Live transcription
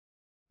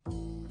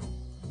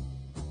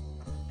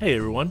Hey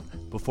everyone,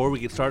 before we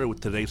get started with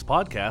today's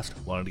podcast,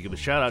 wanted to give a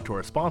shout out to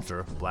our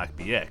sponsor,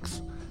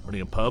 BlackBX. Running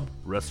a pub,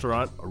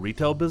 restaurant, or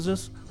retail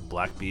business?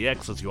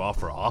 BlackBX lets you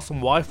offer awesome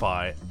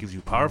Wi-Fi, gives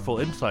you powerful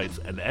insights,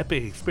 and an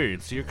epic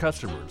experience to your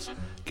customers.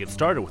 Get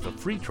started with a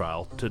free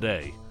trial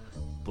today.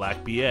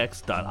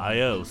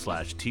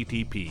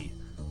 blackbx.io/TTP.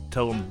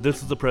 Tell them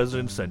this is the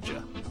president sent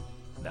you.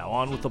 Now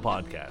on with the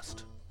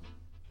podcast.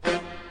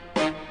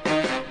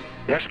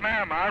 Yes,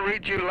 ma'am, I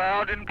read you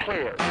loud and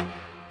clear.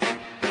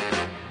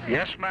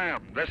 Yes,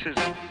 ma'am, this is...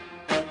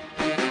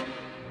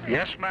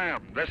 Yes,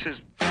 ma'am, this is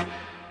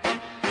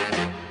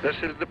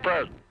the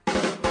president.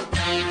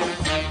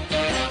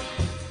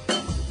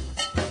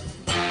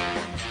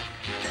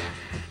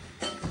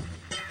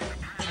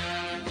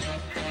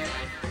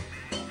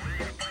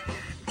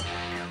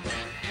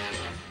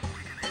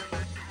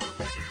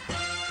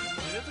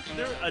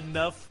 There are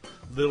enough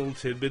little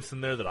tidbits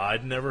in there that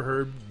I'd never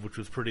heard, which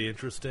was pretty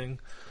interesting.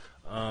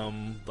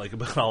 Like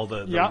about all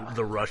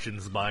the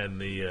Russians buying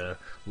the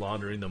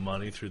laundering the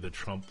money through the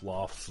Trump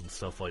lofts and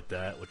stuff like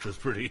that, which was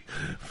pretty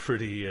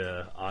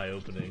eye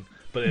opening.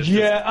 But it's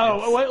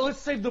let's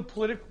save the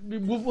political.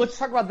 Let's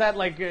talk about that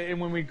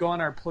when we go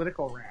on our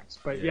political rants.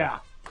 But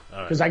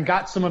because I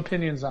got some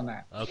opinions on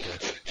that. Okay.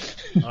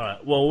 All right.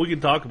 Well, we can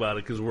talk about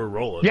it because we're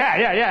rolling.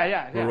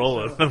 Yeah. We're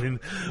rolling. So. I mean,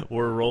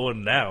 we're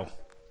rolling now,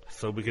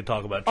 so we can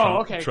talk about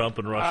Trump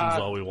and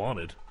Russians all we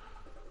wanted.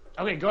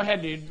 Okay, go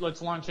ahead, dude.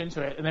 Let's launch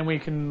into it, and then we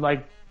can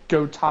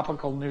go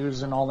topical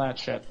news and all that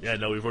shit. Yeah,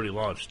 no, we've already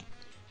launched.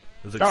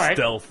 It was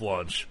stealth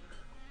launch.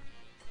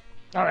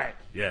 All right.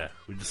 Yeah,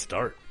 we just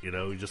start.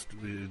 We just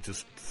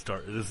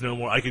start. There's no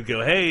more. I could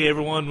go, hey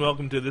everyone,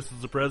 welcome to This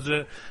Is the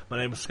President. My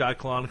name is Scott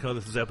Kalanico.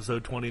 This is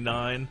episode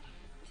 29.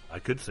 I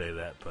could say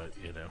that, but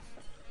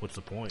what's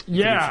the point?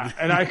 Yeah,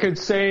 and I could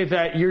say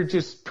that you're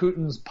just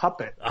Putin's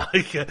puppet.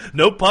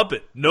 No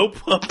puppet. No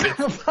puppet.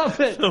 No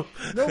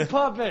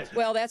puppet.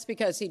 Well, that's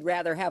because he'd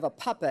rather have a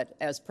puppet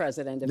as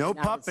president of the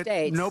United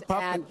States. No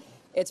puppet. And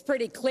it's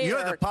pretty clear.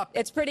 You're the puppet.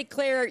 It's pretty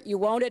clear you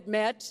won't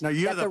admit that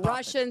the puppet.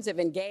 Russians have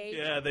engaged.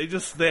 Yeah, they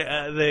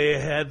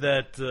had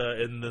that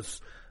in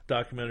this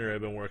documentary I've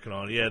been working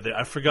on. Yeah,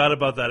 I forgot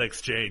about that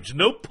exchange.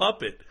 No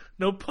puppet.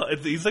 No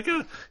puppet. He's like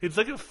a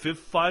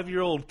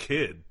 5-year-old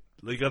kid.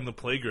 On the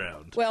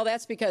playground. Well,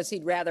 that's because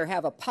he'd rather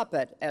have a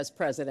puppet as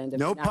president of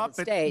the United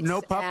States. No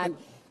puppet. And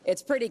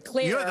it's pretty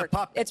clear. You're the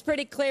puppet. It's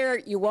pretty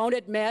clear you won't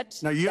admit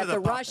that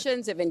the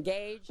Russians have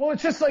engaged. Well,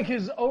 it's just like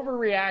his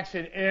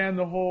overreaction and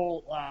the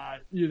whole,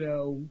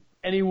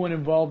 anyone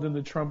involved in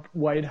the Trump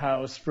White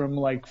House, from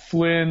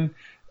Flynn,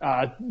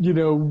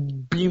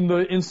 being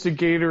the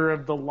instigator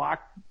of the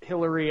lock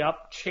Hillary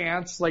up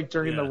chants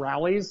during the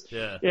rallies.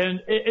 Yeah.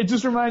 And it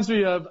just reminds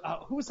me of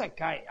who was that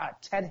guy?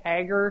 Ted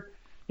Hager.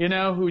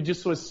 Who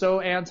just was so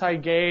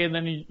anti-gay, and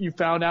then you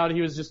found out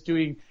he was just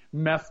doing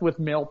meth with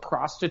male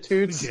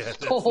prostitutes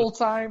the whole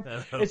time.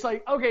 It's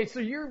like, okay, so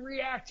you're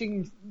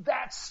reacting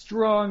that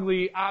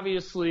strongly.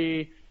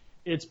 Obviously,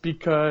 it's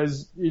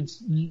because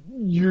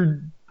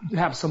you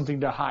have something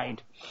to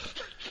hide.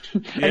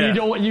 And you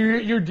don't want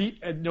you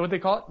know what they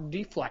call it?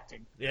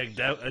 Deflecting. Yeah,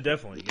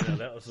 definitely.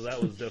 That was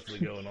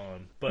definitely going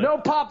on. But no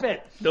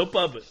puppet. But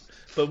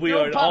we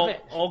no are puppet.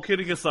 all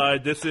kidding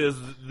aside. This is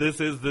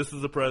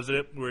the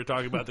president. We're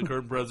talking about the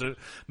current president,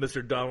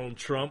 Mr. Donald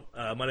Trump.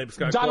 My name is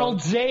Scott.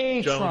 Donald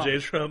J.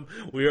 Trump.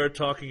 We are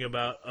talking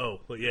about.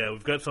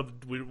 We've got something.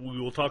 We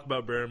will talk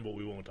about Barron, but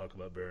we won't talk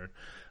about Barron.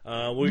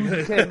 My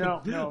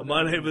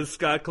name is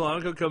Scott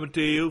Kalanico, coming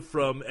to you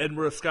from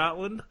Edinburgh,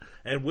 Scotland,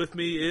 and with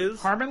me is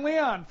Harmon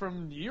Leon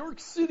from New York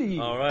City.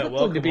 All right, Brooklyn,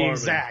 welcome, to be Harmon.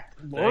 exact.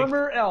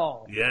 Lorimer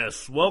L.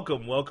 Yes,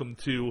 welcome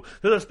to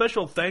a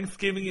special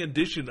Thanksgiving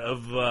edition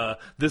of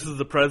This Is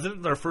the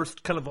President, our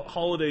first kind of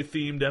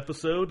holiday-themed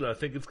episode. I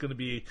think it's going to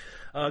be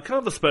kind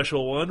of a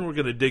special one. We're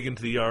going to dig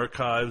into the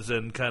archives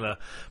and kind of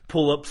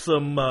pull up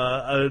some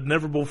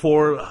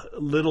never-before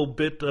little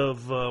bit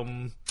of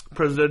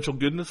presidential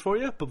goodness for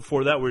you. But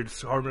before that,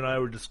 Harmon and I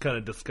were just kind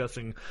of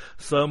discussing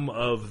some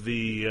of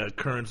the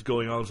currents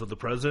going on with the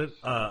president.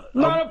 Not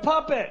a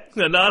puppet.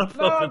 Not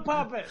a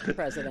puppet.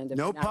 President of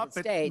No the United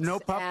puppet. States. No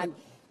puppet. And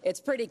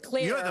it's pretty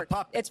clear. You're the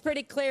puppet. It's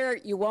pretty clear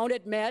you won't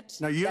admit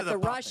that the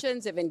puppet.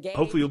 Russians have engaged.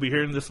 Hopefully you'll be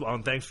hearing this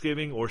on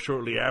Thanksgiving or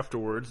shortly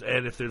afterwards.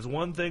 And if there's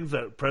one thing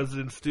that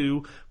presidents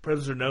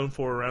are known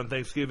for around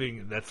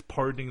Thanksgiving, that's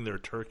pardoning their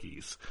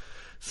turkeys.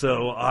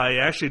 So I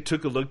actually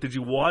took a look. Did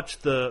you watch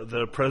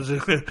the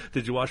president?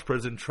 Did you watch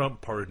President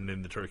Trump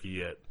pardoning the turkey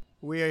yet?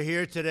 We are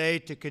here today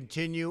to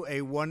continue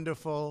a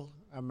wonderful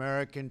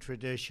American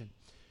tradition.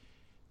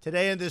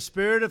 Today, in the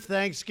spirit of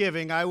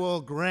Thanksgiving, I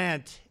will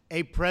grant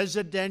a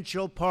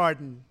presidential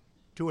pardon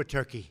to a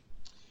turkey.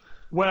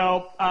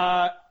 Well,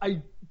 I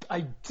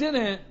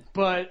didn't,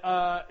 but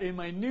in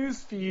my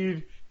news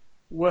feed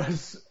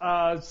was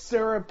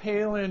Sarah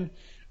Palin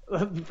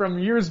from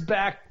years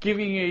back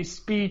giving a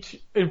speech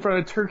in front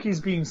of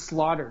turkeys being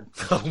slaughtered.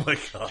 Oh my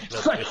God!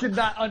 It's like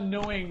not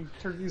unknowing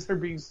turkeys are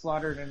being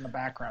slaughtered in the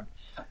background.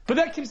 But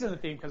that keeps in the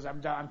theme because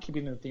I'm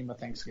keeping the theme of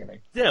Thanksgiving.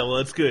 Yeah, well,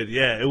 it's good.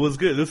 Yeah, it was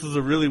good. This was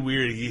a really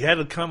weird. He had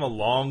a kind of a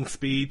long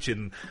speech,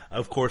 and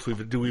of course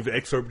we've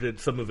excerpted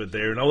some of it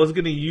there. And I was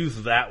going to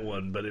use that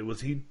one, but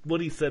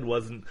what he said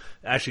wasn't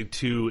actually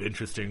too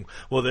interesting.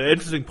 Well, the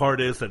interesting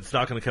part is that it's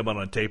not going to come out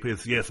on tape.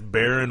 Is yes,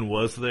 Barron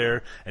was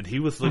there, and he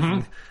was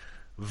looking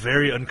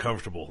very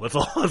uncomfortable. That's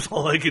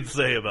all I can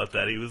say about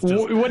that. He was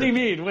just. What do you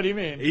mean? What do you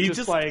mean? He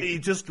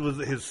just was.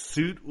 His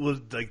suit was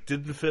like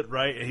didn't fit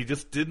right, and he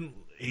just didn't.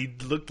 He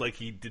looked like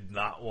he did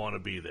not want to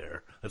be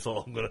there. That's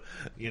all I'm gonna.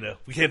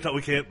 We can't talk.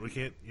 We can't.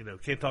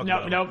 Can't talk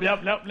about him. No.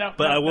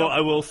 But I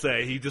will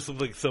say he just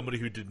looked like somebody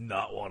who did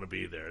not want to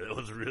be there. That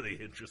was really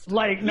interesting.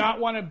 Like not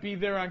want to be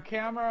there on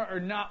camera, or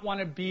not want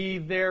to be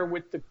there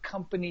with the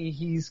company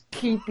he's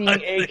keeping,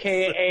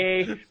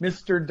 aka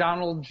Mr.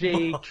 Donald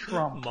J.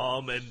 Trump.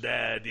 Mom and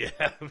Dad, yeah.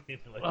 I mean,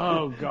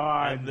 oh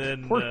God, and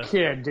then, poor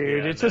kid,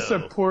 dude. Yeah, it's just a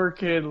poor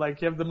kid.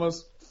 Like you have the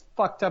most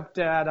fucked up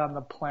dad on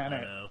the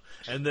planet. I know.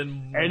 And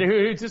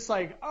who's just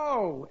like,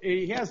 oh,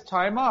 he has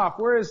time off.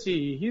 Where is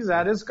he? He's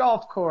at his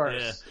golf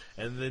course. Yeah.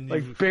 And then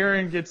like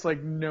Barron gets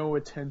like no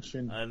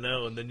attention. I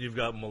know. And then you've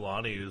got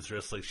Melania who's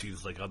dressed like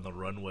she's like on the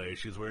runway.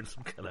 She's wearing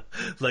some kind of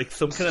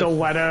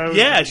stiletto.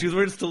 Yeah, she was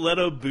wearing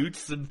stiletto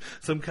boots and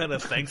some kind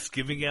of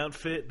Thanksgiving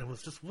outfit. And it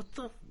was just what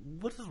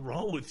is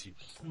wrong with you?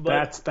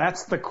 But,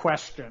 that's the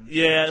question.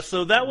 Yeah.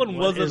 So that one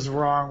wasn't. What is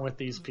wrong with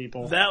these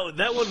people?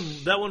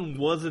 That one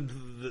wasn't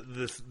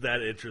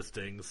that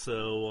interesting.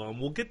 So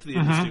we'll get to the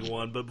interesting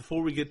one, but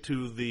before we get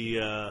to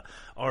the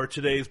our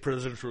today's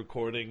president's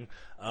recording,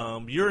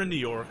 you're in New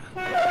York.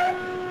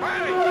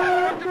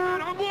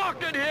 I'm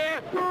walking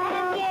here.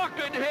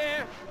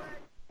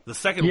 The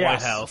second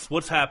White House.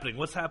 What's happening?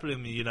 What's happening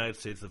in the United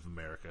States of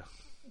America?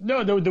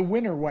 No, the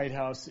winter White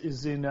House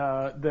is in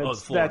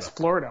that's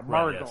Florida.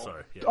 Right, yeah,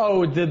 sorry. Yeah.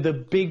 Oh, the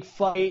big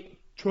fight.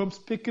 Trump's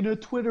picking a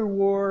Twitter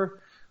war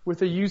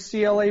with a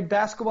UCLA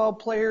basketball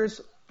player's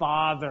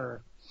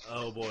father.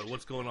 Oh boy,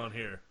 what's going on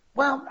here?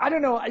 Well, I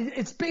don't know.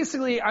 It's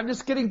basically I'm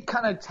just getting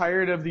kind of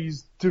tired of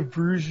these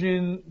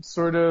diversion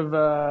sort of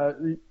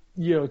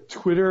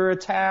Twitter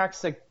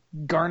attacks that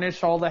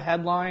garnish all the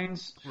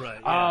headlines. Right.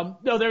 Yeah.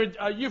 No,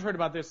 you've heard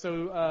about this.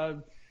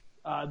 So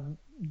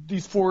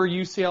these 4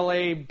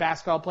 UCLA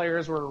basketball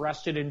players were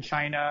arrested in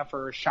China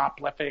for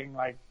shoplifting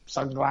like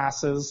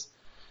sunglasses,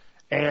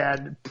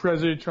 and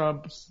President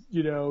Trump,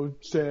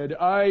 said,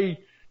 "I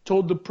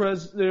told the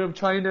president of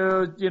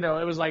China,"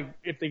 it was like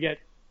if they get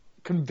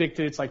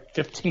convicted, it's like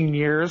 15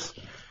 years.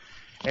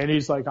 And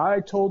he's like,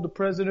 "I told the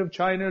president of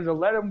China to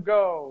let him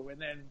go."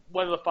 And then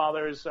one of the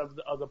fathers of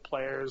the other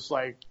players,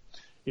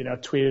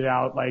 tweeted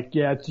out,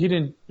 yeah, he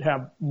didn't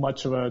have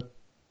much of a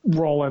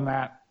role in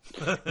that.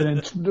 And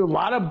then a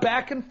lot of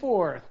back and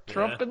forth.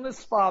 Trump and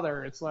this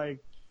father. It's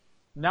like,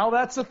 now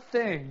that's a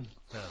thing.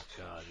 Oh,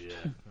 God,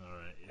 yeah. All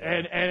right.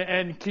 Yeah.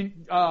 And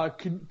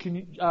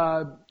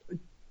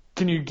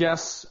can you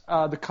guess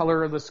the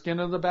color of the skin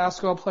of the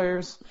basketball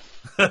players?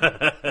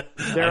 They're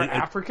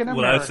African American.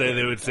 Well, I'd say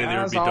they would say they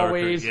would be darker. As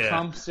always,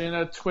 Trump's in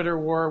a Twitter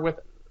war with,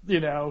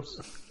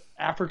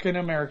 African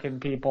American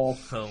people.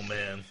 Oh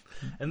man!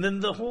 And then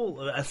the whole,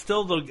 the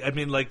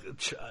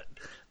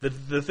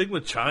thing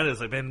with China is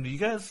like, man, you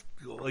guys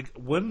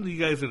when are you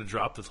guys going to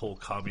drop this whole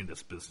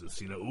communist business?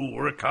 Ooh,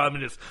 we're a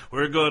communist.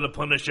 We're going to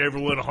punish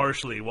everyone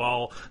harshly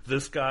while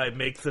this guy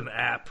makes an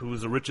app who's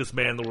the richest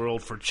man in the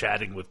world for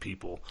chatting with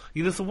people.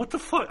 So what the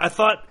fuck? I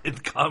thought in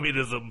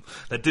communism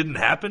that didn't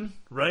happen,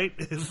 right?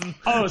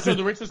 So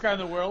the richest guy in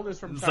the world is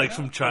from China? It's like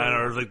from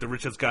China, or like the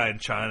richest guy in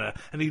China,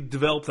 and he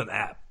developed an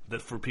app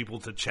that for people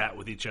to chat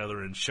with each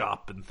other and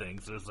shop and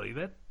things. It's like,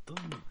 that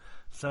doesn't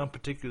sound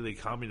particularly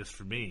communist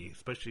for me,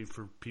 especially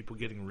for people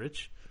getting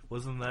rich.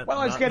 Wasn't that?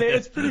 Well, it's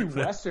pretty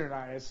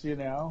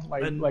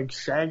westernized, like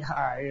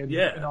Shanghai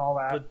and all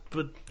that.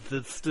 But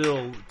it's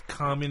still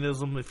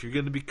communism. If you're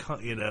going to be,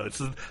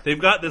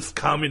 they've got this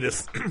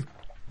communist.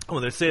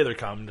 Well, they say they're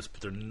communists,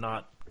 but they're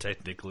not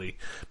technically.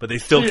 But they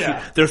still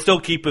they're still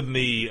keeping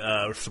the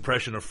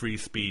suppression of free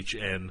speech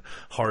and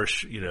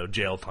harsh,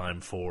 jail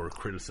time for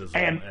criticism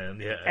and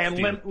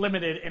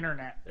limited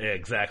internet. Yeah,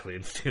 exactly,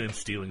 and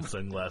stealing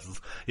sunglasses.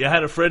 Yeah, I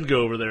had a friend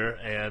go over there,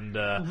 and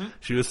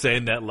she was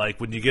saying that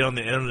when you get on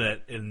the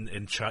internet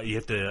in China, you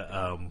have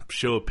to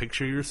show a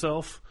picture of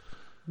yourself.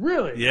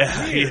 Really?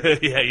 Yeah,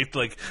 yeah. You have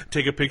to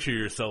take a picture of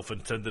yourself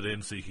and send it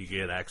in so you can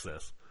get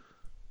access.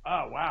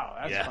 Oh wow,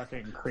 that's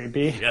fucking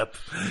creepy. Yep.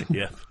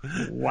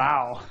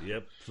 Wow.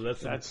 Yep. So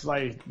that's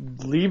like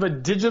leave a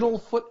digital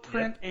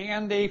footprint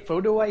and a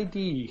photo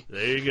ID.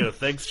 There you go.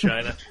 Thanks,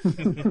 China.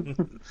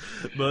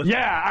 But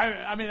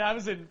I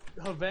was in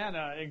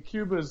Havana, and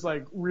Cuba's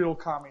real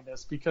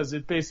communist because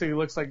it basically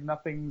looks like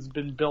nothing's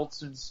been built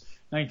since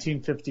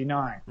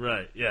 1959.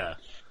 Right. Yeah.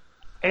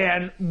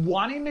 And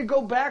wanting to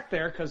go back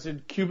there because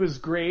Cuba's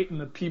great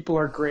and the people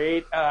are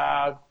great.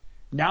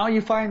 Now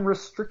you find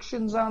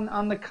restrictions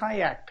on the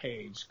kayak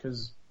page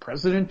because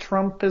President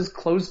Trump has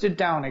closed it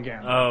down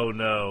again. Oh,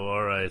 no.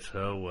 All right.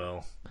 Oh,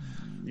 well.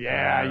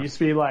 Yeah, it used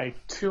to be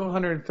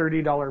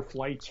 $230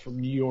 flights from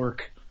New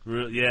York.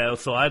 Yeah,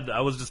 so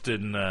I was just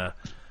in.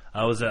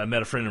 I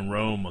met a friend in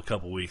Rome a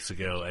couple weeks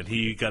ago, and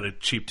he got a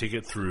cheap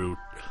ticket through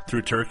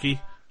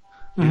Turkey.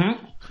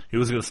 Mm-hmm. He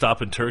was going to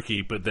stop in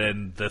Turkey, but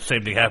then the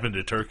same thing happened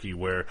to Turkey,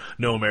 where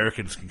no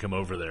Americans can come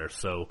over there.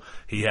 So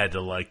he had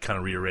to kind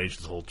of rearrange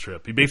his whole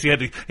trip. He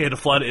basically had to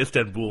fly to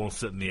Istanbul and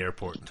sit in the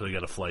airport until he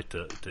got a flight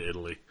to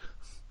Italy.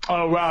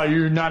 Oh wow,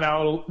 you're not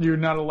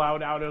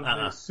allowed out of the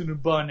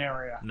Cinnabon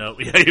area. No,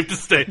 yeah, you have to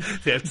stay.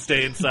 You have to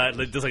stay inside,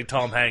 just like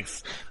Tom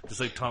Hanks. Just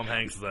like Tom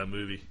Hanks in that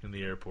movie in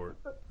the airport.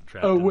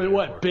 Oh wait,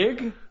 what?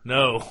 Big?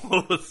 No,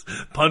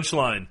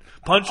 Punchline.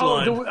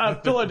 Oh,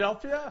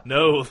 Philadelphia?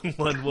 No,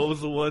 what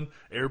was the one?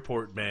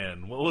 Airport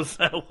Man. What was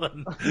that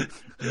one?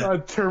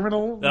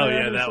 Terminal. Oh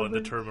yeah, that one.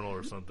 The Terminal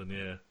or something.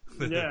 Yeah.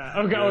 Yeah.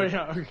 Okay.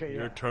 Okay.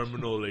 You're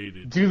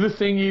terminal-ated. Do the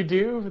thing you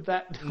do.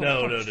 That.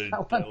 No.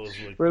 That was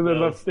like, where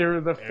they were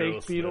the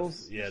fake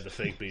Beatles. Yeah, the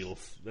fake Beatles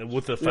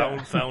with the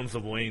Fountains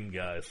of Wayne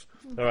guys.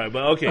 All right,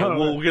 but okay,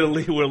 we're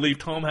gonna leave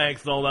Tom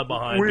Hanks and all that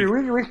behind.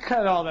 We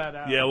cut all that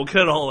out. Yeah, we'll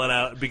cut all that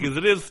out because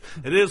it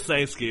is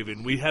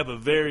Thanksgiving. We have a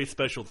very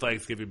special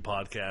Thanksgiving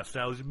podcast.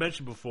 Now, as you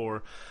mentioned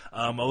before,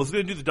 I was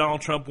going to do the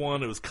Donald Trump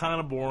one. It was kind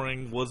of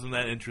boring, wasn't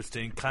that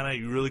interesting.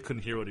 You really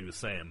couldn't hear what he was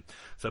saying.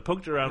 So I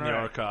poked around the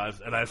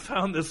archives, and I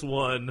found this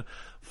one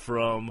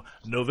from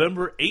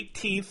November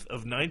 18th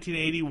of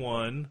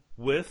 1981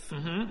 with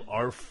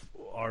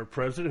our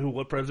president.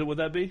 What president would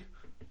that be?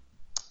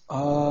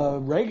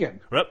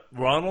 Reagan. Yep,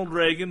 Ronald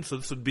Reagan. So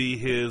this would be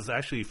his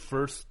actually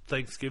first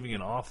Thanksgiving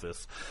in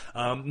office.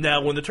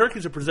 Now, when the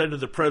turkeys are presented to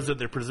the president,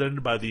 they're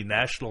presented by the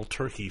National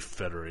Turkey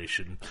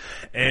Federation.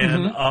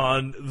 And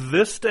on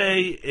this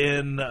day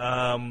in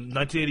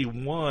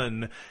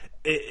 1981,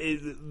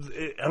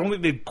 I don't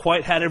think they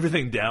quite had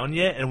everything down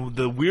yet, and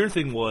the weird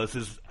thing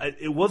is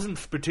it wasn't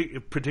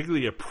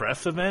particularly a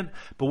press event,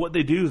 but what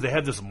they do is they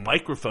have this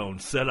microphone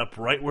set up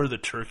right where the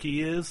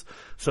turkey is.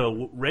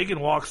 So Reagan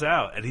walks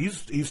out, and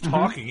he's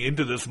talking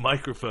into this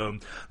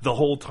microphone the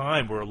whole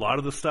time, where a lot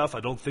of the stuff,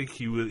 I don't think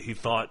he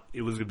thought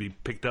it was going to be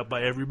picked up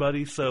by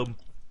everybody, so...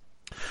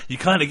 You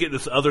kind of get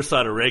this other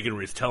side of Reagan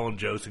where he's telling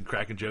jokes and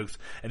cracking jokes,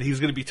 and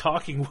he's going to be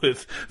talking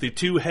with the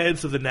two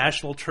heads of the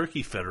National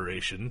Turkey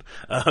Federation,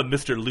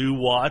 Mr. Lew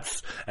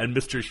Watts and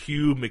Mr.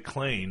 Hugh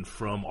McLean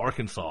from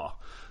Arkansas.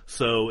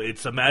 So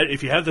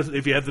if you have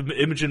the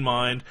image in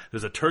mind,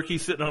 there's a turkey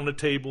sitting on the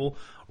table.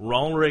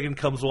 Ronald Reagan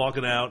comes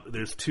walking out.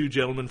 There's two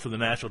gentlemen from the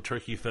National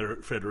Turkey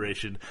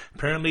Federation.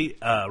 Apparently,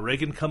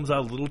 Reagan comes out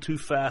a little too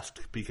fast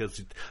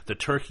because the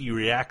turkey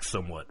reacts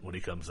somewhat when he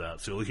comes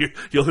out. So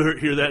you'll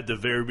hear that at the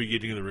very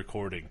beginning of the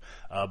recording.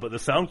 But the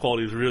sound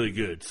quality is really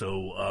good.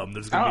 So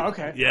there's going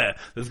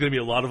to be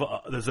a lot of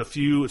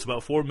it's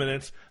about 4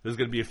 minutes. There's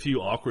going to be a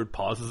few awkward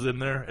pauses in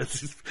there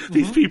as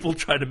these people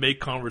try to make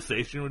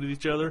conversation with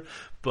each other.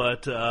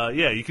 But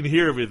you can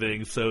hear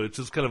everything. So it's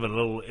just kind of a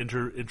little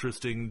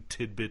interesting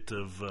tidbit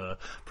of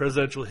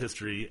presidential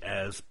history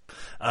as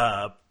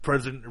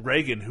President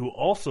Reagan, who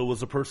also was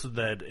the person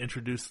that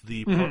introduced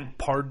the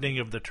pardoning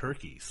of the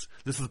turkeys.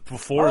 This is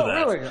before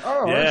that. Really?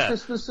 Oh, yeah.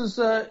 This is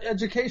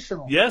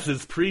educational. Yes,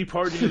 it's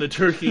pre-pardoning of the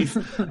turkeys.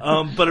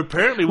 But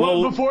apparently,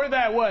 before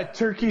that, what?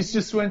 Turkeys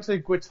just went to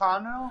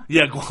Guantanamo?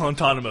 Yeah,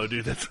 Guantanamo,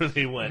 dude. That's where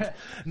they went.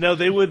 No,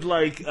 they would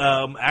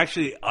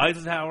actually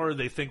Eisenhower,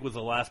 they think, was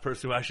the last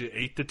person who actually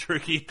ate the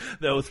turkey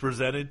that was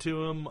presented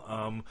to him.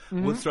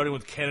 Starting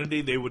with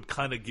Kennedy, they would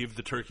kind of give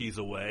the turkeys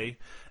away.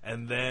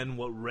 And then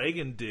what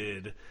Reagan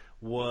did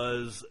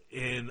was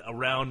in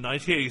around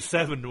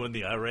 1987 when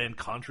the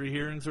Iran-Contra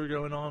hearings were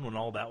going on, when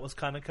all that was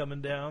kind of coming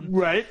down.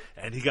 Right.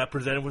 And he got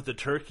presented with the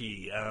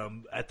turkey.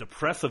 At the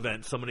press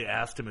event, somebody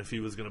asked him if he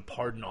was going to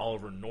pardon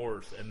Oliver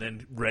North, and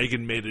then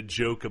Reagan made a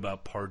joke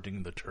about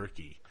pardoning the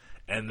turkey.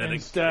 And then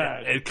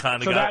it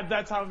kind of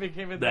that's how it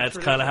became. That's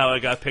kind of how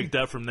it got picked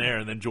up from there.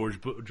 And then George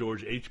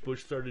H.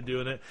 Bush started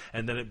doing it,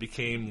 and then it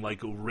became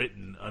like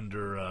written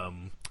under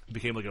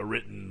became like a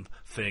written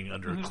thing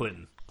under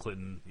Clinton.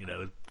 Clinton,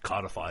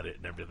 codified it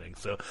and everything.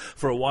 So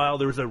for a while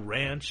there was a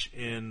ranch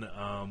in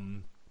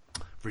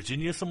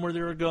Virginia somewhere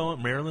they were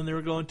going, Maryland they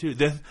were going to.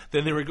 Then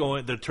they were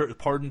going. The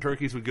pardoned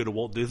turkeys would go to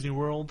Walt Disney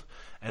World,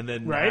 and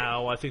then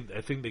now I think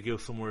they go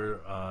somewhere.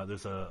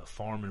 There's a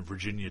farm in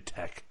Virginia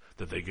Tech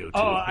that they go to.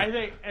 Oh, I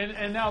think,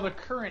 and now the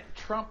current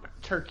Trump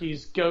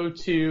turkeys go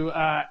to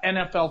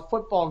NFL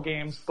football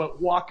games,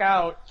 but walk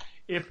out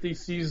if he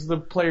sees the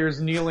players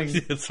kneeling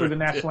for the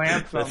national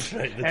anthem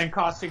and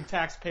costing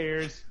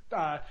taxpayers,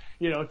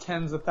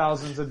 tens of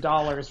thousands of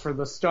dollars for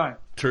the stunt.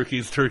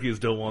 Turkeys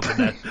don't want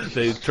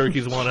that.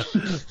 Turkeys want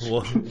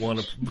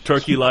to.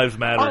 Turkey lives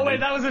matter. Oh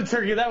wait, that was a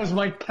turkey. That was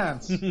Mike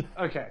Pence.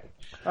 Okay,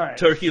 all right.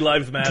 Turkey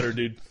lives matter,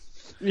 dude.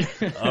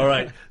 All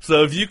right.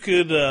 So if you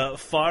could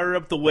fire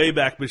up the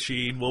Wayback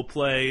Machine, we'll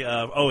play.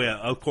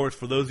 Of course,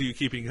 for those of you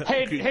keeping.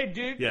 Hey,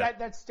 dude. Yeah.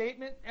 That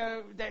statement.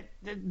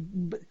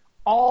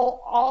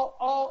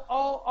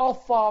 all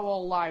follow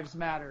lives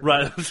matter.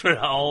 Right, that's right.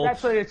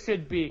 That's what it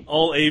should be.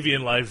 All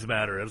avian lives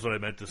matter. That's what I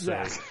meant to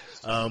say.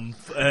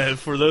 Yes.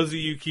 For those of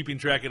you keeping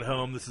track at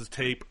home, this is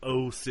tape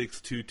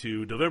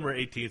 0622, November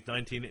 18th,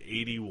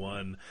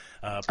 1981.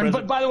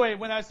 But by the way,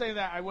 when I was saying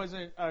that, I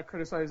wasn't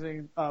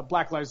criticizing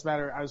Black Lives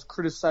Matter. I was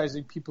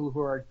criticizing people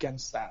who are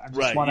against that. I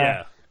just want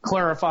to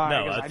clarify.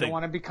 No, I don't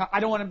want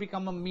to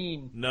become a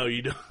meme. No,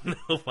 you don't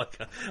know, like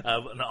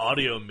an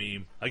audio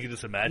meme. I can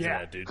just imagine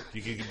that, dude.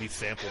 You can be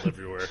sampled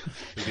everywhere.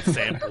 You get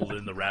sampled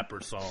in the rapper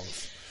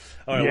songs.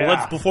 All right,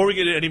 well, before we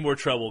get in any more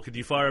trouble, could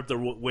you fire up the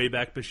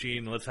Wayback Machine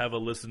and let's have a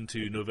listen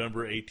to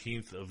November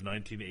 18th of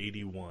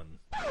 1981.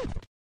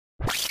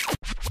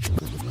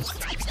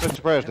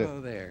 Mr. President,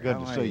 hello there. good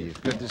How to are see you.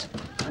 Good to see you.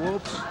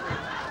 Whoops.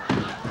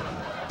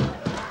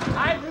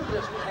 I knew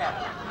this would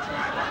happen.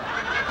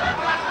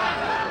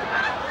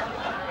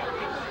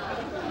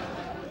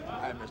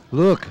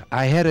 Look,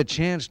 I had a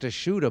chance to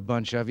shoot a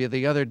bunch of you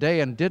the other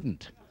day and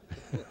didn't.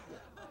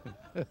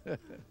 Hello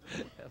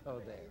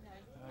there.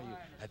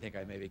 I think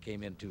I maybe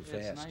came in too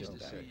fast. It's nice to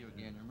see you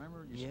again.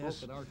 Remember, you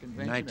spoke at our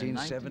convention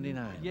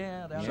 1979.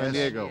 Yeah, that was San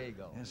Diego.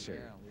 Yes, sir.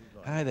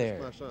 Yeah, Hi there.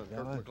 This is my son, Kirk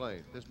Hello.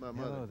 McLean. This is my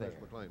mother, Hello Chris there.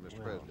 McLean, Mr.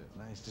 Well, President.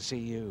 nice to see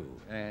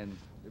you. And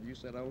have you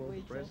said hello to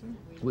the president?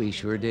 We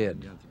sure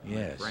did. Yeah,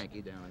 Yes.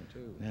 Frankie down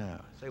there, too.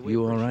 Now, Say, we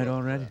you all right appreciate,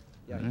 already?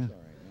 Yeah, Mhm. he's all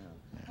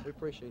right now. We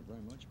appreciate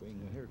very much being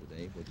here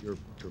today with your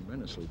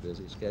tremendously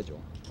busy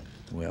schedule.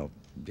 Well,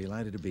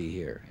 delighted to be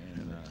here.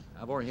 And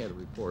I've already had a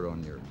report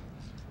on your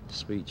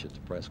speech at the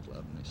press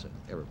club, and they said,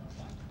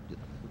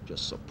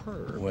 just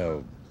superb.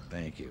 Well,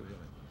 thank you.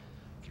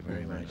 Thank you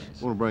very much.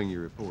 I want to bring you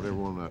a report.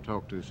 Everyone I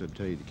talked to said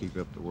tell you to keep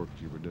up the work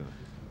that you were doing.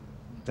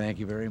 Thank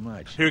you very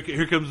much.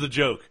 Here comes the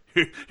joke.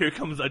 Here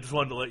comes. I just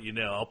wanted to let you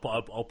know. I'll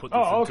put. This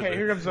Oh, into okay. The,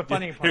 Here comes the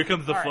funny part. Here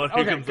comes the All fun. right, Here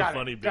okay, comes the got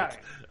funny it, bit. got it.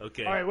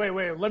 Okay. All right,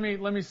 wait.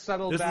 Let me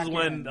settle This back is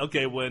when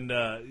in. when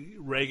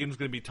Reagan's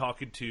going to be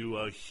talking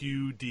to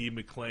Hugh D.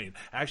 McLean.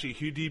 Actually,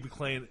 Hugh D.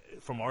 McLean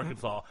from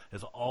Arkansas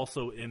is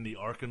also in the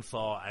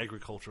Arkansas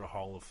Agriculture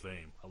Hall of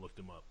Fame. I looked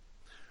him up.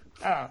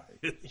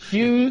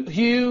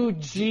 Hugh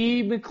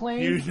G.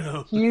 McLean.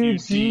 Hugh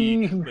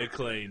D.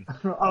 McLean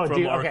Oh, from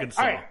dude, okay.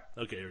 Arkansas. All right.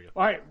 Okay, here we go.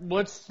 All right,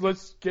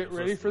 let's get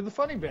ready for the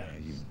funny bit.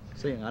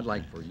 See, I'd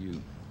like for you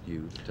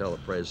to tell the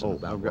president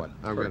about I've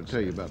what got Kirk to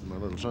tell you said. about my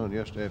little son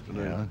yesterday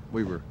afternoon. Yeah.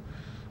 We were Do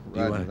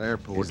you riding want- to the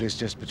airport. Is this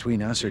just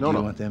between us, or No, do you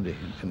no. want them to?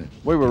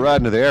 We were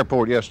riding to the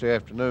airport yesterday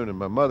afternoon, and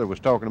my mother was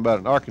talking about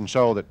in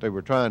Arkansas that they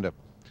were trying to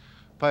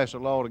pass a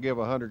law to give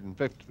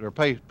 150 or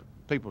pay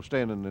people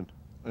staying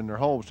in their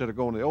homes instead of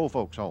going to the old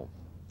folks' home.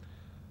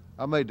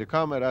 I made the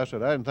comment. I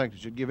said I didn't think they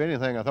should give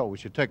anything. I thought we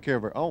should take care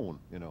of our own.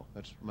 You know,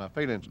 that's my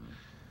feelings.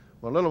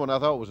 My little one I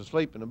thought was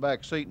asleep in the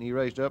back seat, and he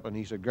raised up and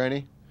he said,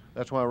 "Granny,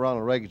 that's why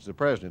Ronald Reagan's the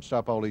president.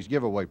 Stop all these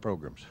giveaway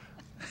programs."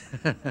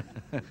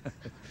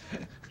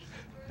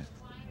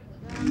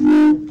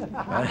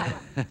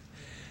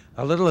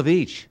 A little of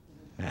each.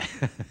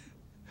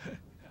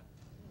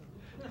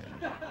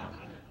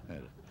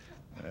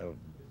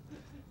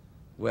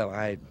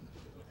 Well,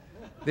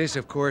 this,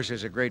 of course,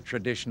 is a great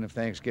tradition of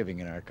Thanksgiving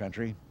in our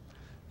country,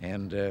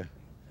 and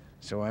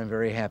so I'm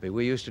very happy.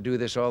 We used to do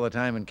this all the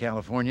time in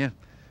California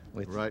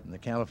with the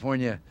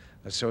California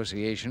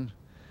Association,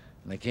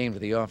 and they came to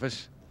the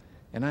office,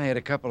 and I had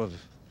a couple of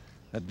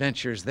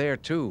adventures there,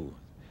 too.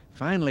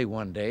 Finally,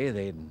 one day,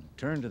 they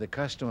turned to the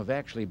custom of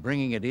actually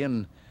bringing it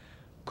in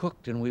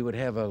cooked, and we would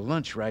have a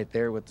lunch right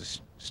there with the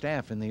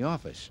staff in the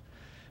office.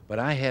 But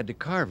I had to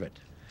carve it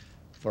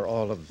for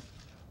all of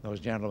those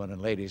gentlemen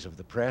and ladies of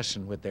the press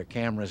and with their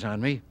cameras on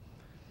me.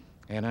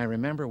 And I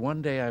remember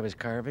one day I was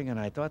carving, and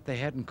I thought they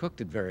hadn't cooked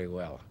it very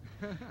well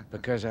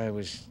because there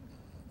was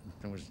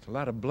a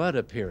lot of blood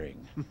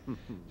appearing.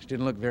 It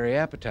didn't look very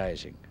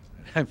appetizing.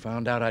 I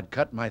found out I'd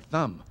cut my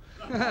thumb.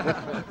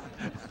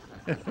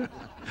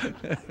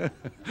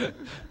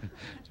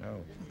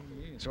 So,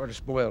 sort of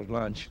spoiled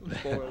lunch.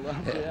 Spoiled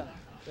lunch, yeah.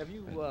 Have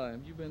you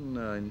been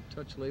in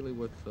touch lately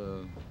with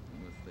the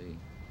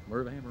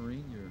Merv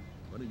Amarine?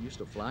 What, he used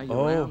to fly you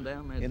around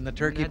down that in the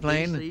turkey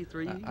plane?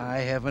 DC-3? I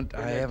haven't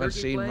turkey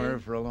seen plane?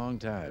 Merv for a long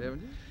time.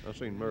 Haven't you? I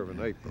seen Merv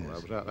in April.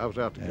 I was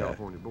out to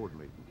California board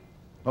meeting.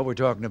 What we're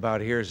talking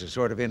about here is a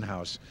sort of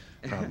in-house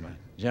from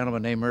a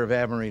gentleman named Merv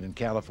Amarine in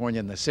California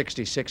in the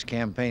 '66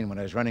 campaign when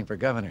I was running for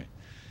governor.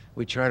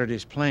 We chartered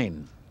his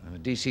plane on a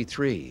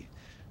DC-3,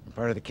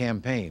 part of the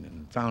campaign,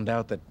 and found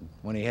out that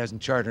when he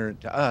hasn't chartered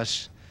it to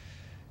us,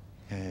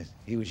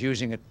 he was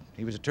using it.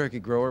 He was a turkey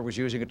grower, was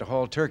using it to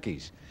haul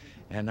turkeys.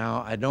 And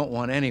now I don't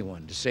want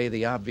anyone to say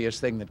the obvious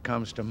thing that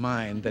comes to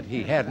mind, that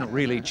he hadn't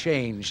really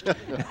changed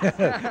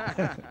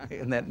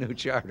in that new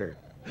charter.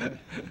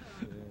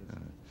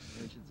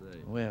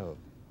 Well,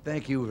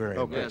 thank you very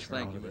much. Yes, for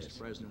thank all you, of Mr. this.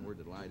 President. We're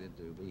delighted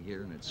to be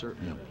here, and it's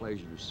certainly a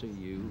pleasure to see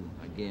you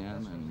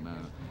again. And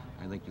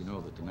I think you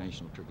know that the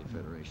National Turkey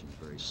Federation is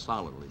very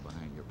solidly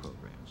behind your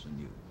programs and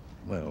you.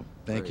 Well,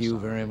 thank Very you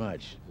solid. very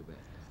much. You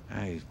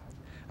bet.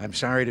 I'm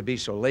sorry to be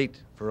so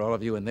late for all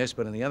of you in this,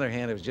 but on the other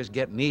hand, it was just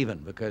getting even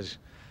because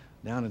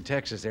Down in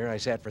Texas there, I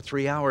sat for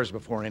 3 hours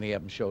before any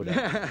of them showed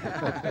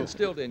up. And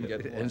still didn't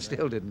get one. And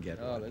still didn't get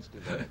Oh, one. that's too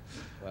bad.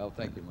 Well,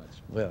 thank you much.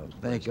 Well,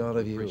 thank all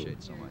of you. Appreciate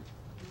it so much.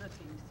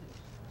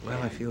 Well,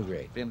 I feel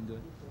great. Feeling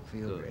good?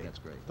 Feel Good, great. That's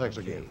great. Thanks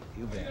Okay, again.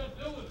 you bet.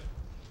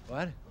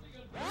 What?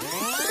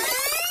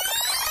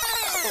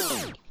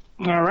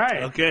 All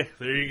right. Okay,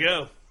 there you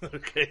go.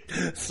 Okay,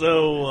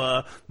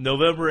 so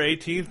November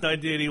 18th,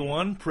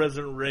 1981,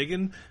 President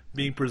Reagan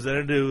being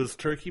presented to his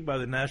turkey by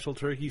the National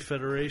Turkey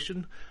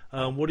Federation.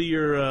 What's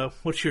your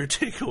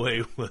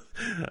takeaway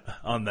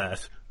on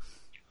that?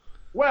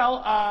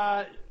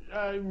 Well,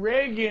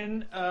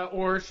 Reagan,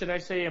 or should I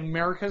say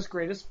America's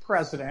greatest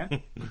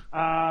president,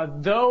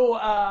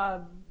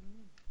 though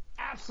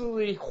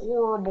absolutely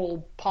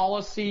horrible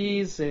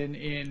policies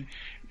and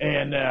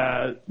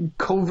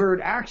covert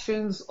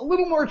actions, a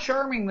little more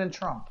charming than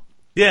Trump.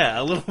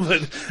 Yeah, a little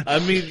bit. I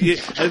mean,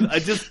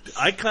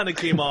 I kind of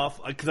came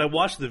off because I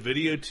watched the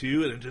video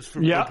too, and just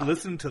from like,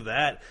 listening to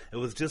that, it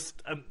was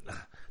just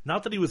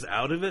not that he was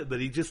out of it,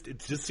 but it just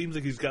seems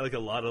like he's got like a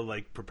lot of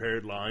like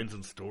prepared lines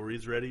and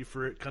stories ready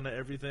for it, kind of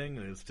everything,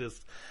 and it's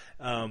just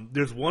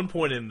there's one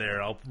point in there,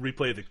 I'll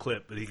replay the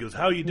clip, but he goes,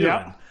 "How you doing?"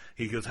 Yeah.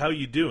 He goes, "How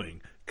you doing?"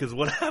 Because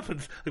what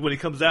happens, like when he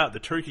comes out, the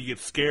turkey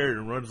gets scared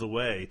and runs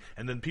away,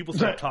 and then people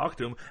start talking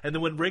to him, and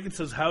then when Reagan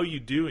says, "How you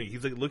doing?"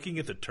 he's like looking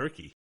at the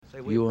turkey.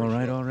 You all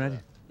right already?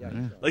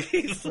 Like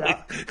he's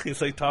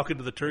like talking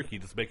to the turkey,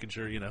 just making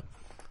sure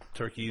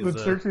turkey is.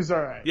 The turkey's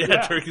all right.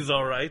 Yeah, turkey's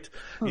all right.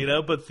 But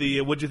what do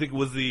you think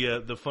was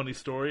the funny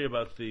story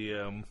about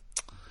the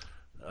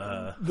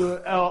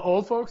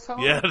old folks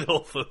home? Yeah, the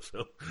old folks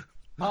home.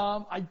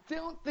 I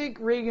don't think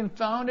Reagan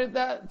found it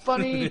that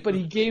funny, but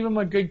he gave him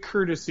a good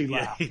courtesy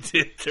laugh. Yeah, he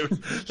did.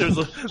 There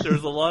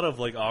was a lot of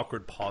like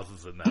awkward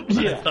pauses in that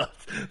one. Yeah,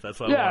 that's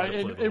why. Yeah, I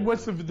wanted to play and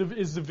what's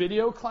the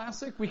video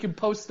classic? We can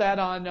post that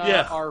on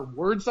our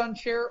Words on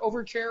Chair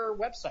Over Chair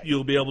website.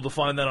 You'll be able to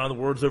find that on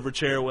the Words Over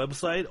Chair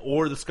website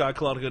or the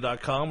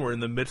ScottCalodico.com. We're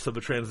in the midst of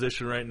a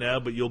transition right now,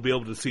 but you'll be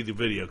able to see the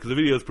video because the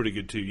video is pretty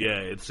good too. Yeah,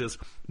 it's just,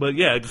 but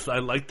yeah, I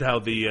liked how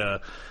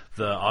the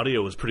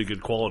audio was pretty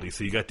good quality,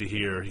 so you got to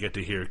hear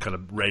kind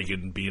of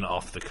Reagan being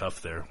off the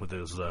cuff there with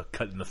his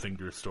cutting the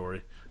finger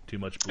story. Too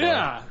much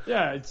blood.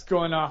 Yeah, it's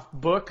going off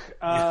book.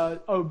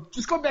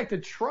 Just going back to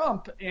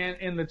Trump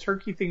and the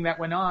turkey thing that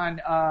went on.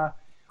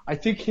 I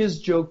think his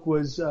joke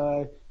was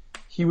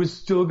he was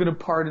still going to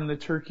pardon the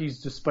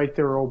turkeys despite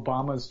they were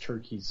Obama's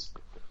turkeys.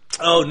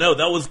 Oh no,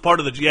 that was part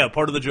of the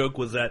joke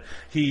was that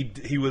he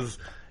was.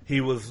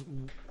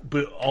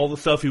 But all the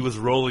stuff he was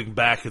rolling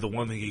back, the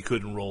one thing he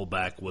couldn't roll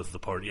back was the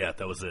part. Yeah,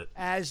 that was it.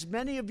 As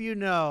many of you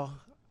know,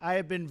 I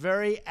have been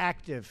very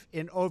active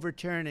in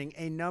overturning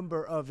a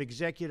number of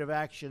executive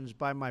actions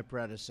by my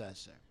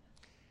predecessor.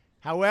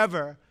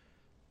 However,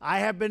 I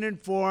have been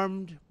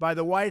informed by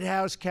the White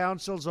House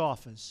counsel's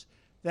office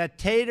that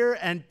Tater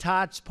and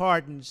Tot's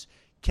pardons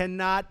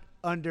cannot,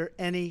 under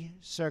any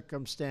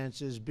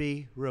circumstances,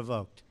 be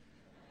revoked.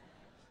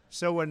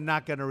 So we're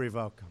not going to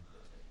revoke them.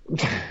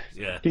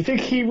 Yeah. Do you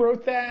think he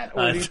wrote that,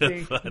 or do you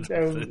think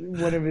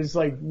one of his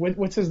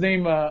what's his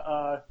name?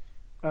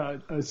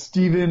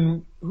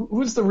 Stephen.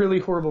 Who's the really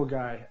horrible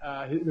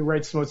guy who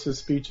writes most of his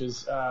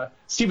speeches?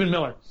 Stephen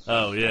Miller.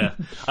 Oh yeah,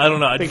 I don't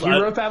know. I think he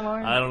wrote that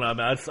line. I don't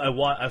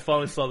know. I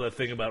finally saw that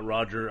thing about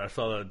Roger. I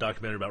saw the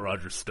documentary about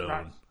Roger Stone.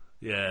 Right.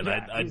 Yeah, and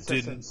I he's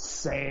didn't.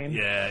 Just insane.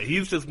 Yeah,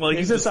 he's just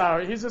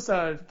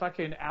a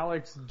fucking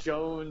Alex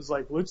Jones.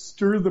 Like, let's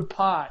stir the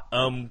pot.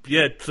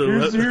 Yeah. So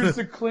here's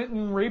the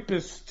Clinton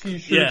rapist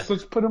T-shirts. Yeah.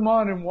 Let's put them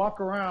on and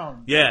walk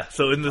around. Yeah.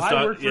 So in this,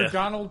 I work for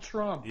Donald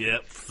Trump.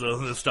 Yep. So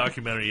in this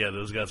documentary,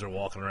 those guys are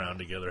walking around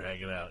together,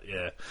 hanging out.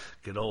 Yeah.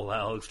 Good old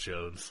Alex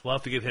Jones. We'll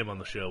have to get him on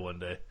the show one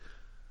day.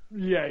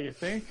 Yeah, you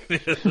think?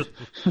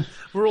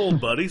 We're old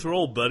buddies. We're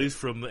old buddies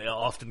from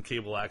Austin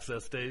Cable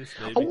Access days.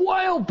 Maybe. A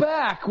while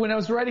back, when I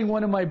was writing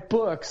one of my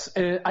books,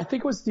 I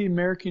think it was the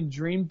American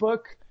Dream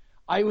book,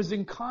 I was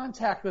in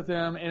contact with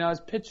him, and I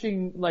was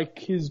pitching like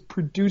his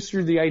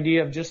producer the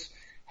idea of just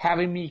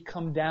having me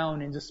come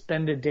down and just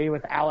spend a day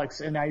with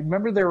Alex. And I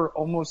remember they were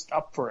almost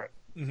up for it.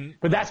 Mm-hmm.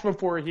 But that's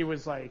before he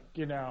was like,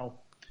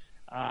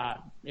 I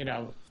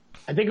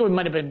think it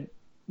might have been,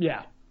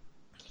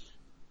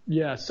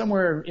 Yeah,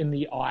 somewhere in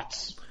the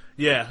aughts.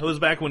 Yeah, it was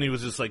back when he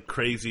was just like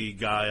crazy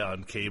guy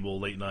on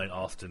cable, late night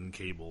Austin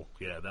cable.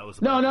 Yeah, that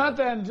was. No, not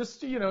then.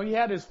 Just he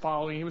had his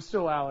following. He was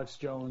still Alex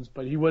Jones,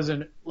 but he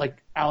wasn't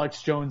like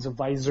Alex Jones,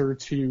 advisor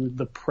to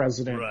the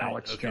president, right,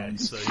 Alex okay.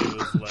 Jones. So he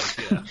was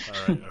like, all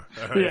right,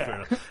 yeah, fair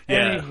enough.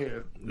 Yeah,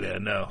 anywho. Yeah,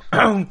 no.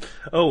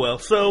 Oh well,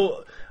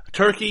 so.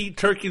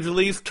 Turkey's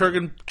release,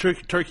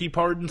 turkey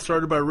pardon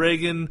started by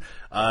Reagan.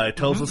 It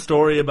tells a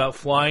story about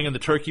flying in the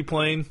turkey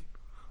plane.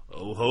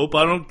 Oh,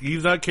 hope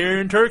he's not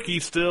carrying turkey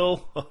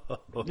still.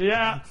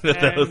 Yeah,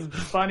 That was and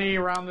funny,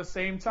 around the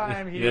same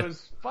time, he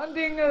was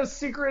funding a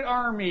secret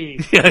army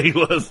Yeah, he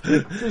was.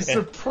 to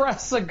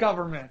suppress a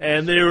government.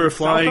 And they were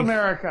flying South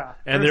America,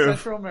 and or they were-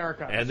 Central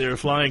America. And they were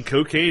flying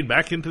cocaine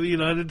back into the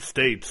United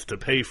States to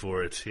pay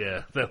for it.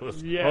 Yeah, that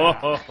was.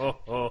 Yeah.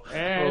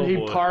 And he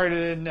boy.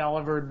 parted in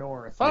Oliver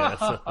North. Yes.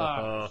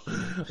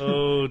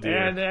 Oh dear.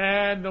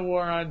 And the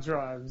war on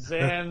drugs,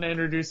 and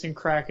introducing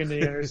crack in the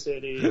inner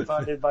city,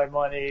 funded by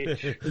money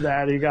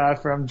that he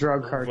got from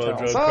drug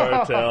cartels.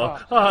 Drug cartel.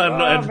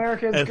 And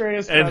America's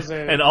greatest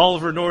president. And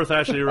Oliver North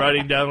actually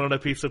writing down on a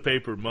piece of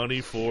paper,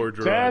 money for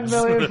 10 drugs.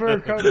 million for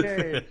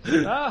cocaine.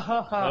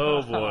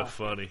 Oh boy,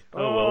 funny.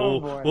 Oh, Well,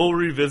 boy. we'll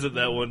revisit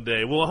that one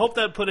day. Well, I hope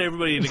that put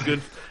everybody in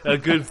a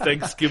good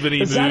Thanksgiving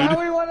mood. Is that how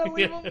we want to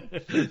leave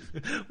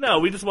them? No,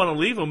 we just want to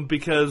leave them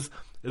because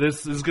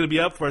this is going to be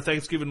up for our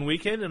Thanksgiving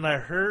weekend, and I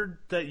heard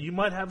that you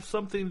might have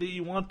something that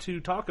you want to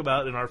talk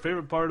about in our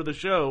favorite part of the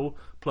show.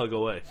 Plug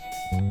away.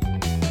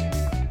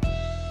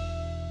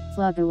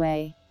 Plug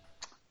away.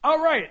 All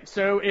right.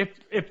 So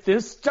if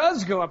this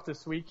does go up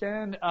this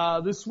weekend,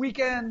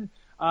 November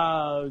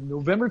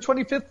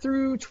 25th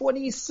through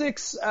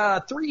 26th,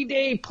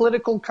 3-day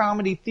political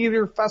comedy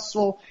theater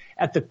festival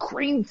at the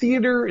Crane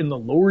Theater in the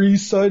Lower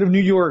East Side of New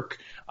York,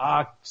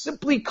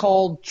 simply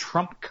called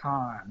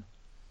TrumpCon.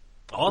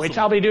 Awesome. Which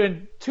I'll be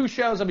doing 2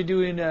 shows. I'll be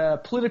doing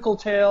Political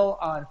Tale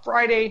on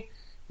Friday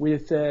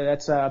with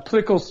that's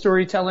political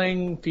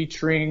storytelling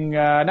featuring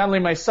not only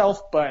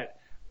myself but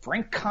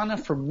Frank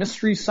Khanna from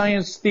Mystery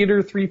Science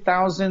Theater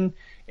 3000.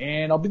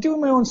 And I'll be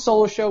doing my own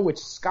solo show, which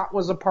Scott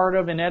was a part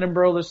of in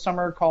Edinburgh this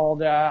summer,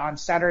 called on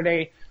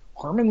Saturday,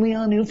 Harmon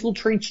Leon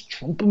Infiltrates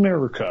Trump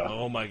America.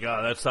 Oh my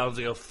God, that sounds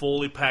like a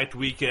fully packed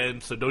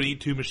weekend. So don't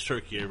eat too much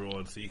turkey,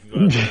 everyone, so you can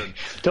go out there. And,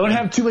 Don't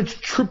have too much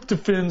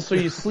tryptophan so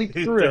you sleep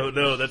through it.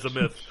 No, that's a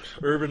myth.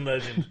 Urban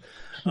legend.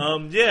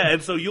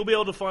 And so you'll be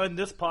able to find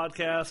this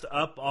podcast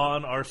up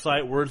on our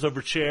site,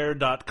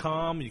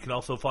 wordsoverchair.com. You can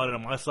also find it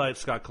on my site,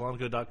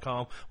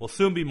 scottkolonko.com. We'll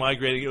soon be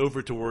migrating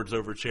over to Words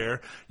Over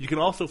Chair. You can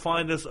also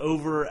find us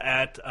over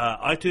at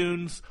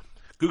iTunes,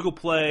 Google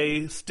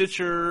Play,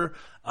 Stitcher,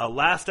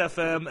 Last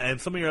FM, and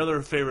some of your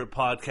other favorite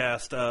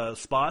podcast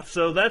spots.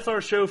 So that's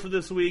our show for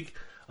this week.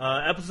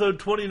 Episode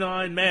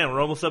 29. Man, we're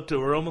almost up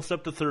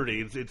to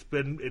 30. It's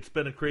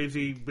been a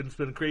crazy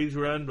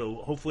run,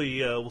 but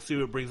hopefully we'll see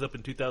what it brings up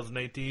in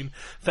 2018.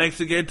 Thanks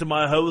again to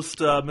my host,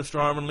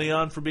 Mr. Harmon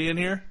Leon, for being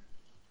here.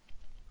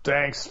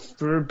 Thanks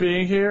for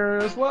being here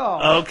as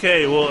well.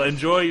 Okay, well,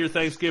 enjoy your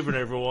Thanksgiving,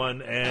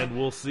 everyone, and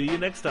we'll see you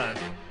next time.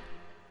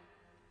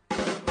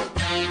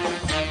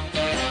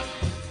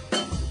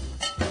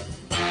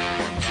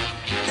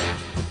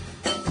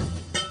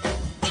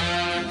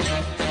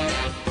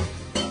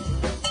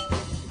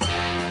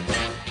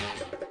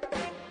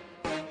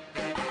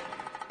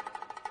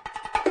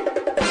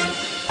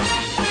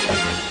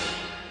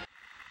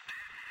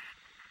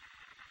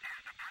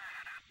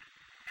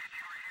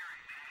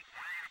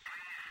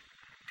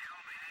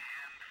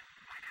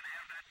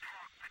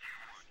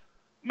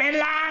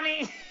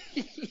 Melania!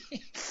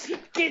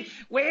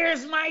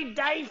 Where's my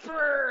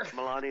diaper?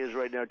 Melania is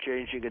right now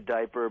changing a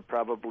diaper,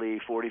 probably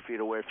 40 feet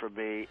away from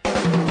me.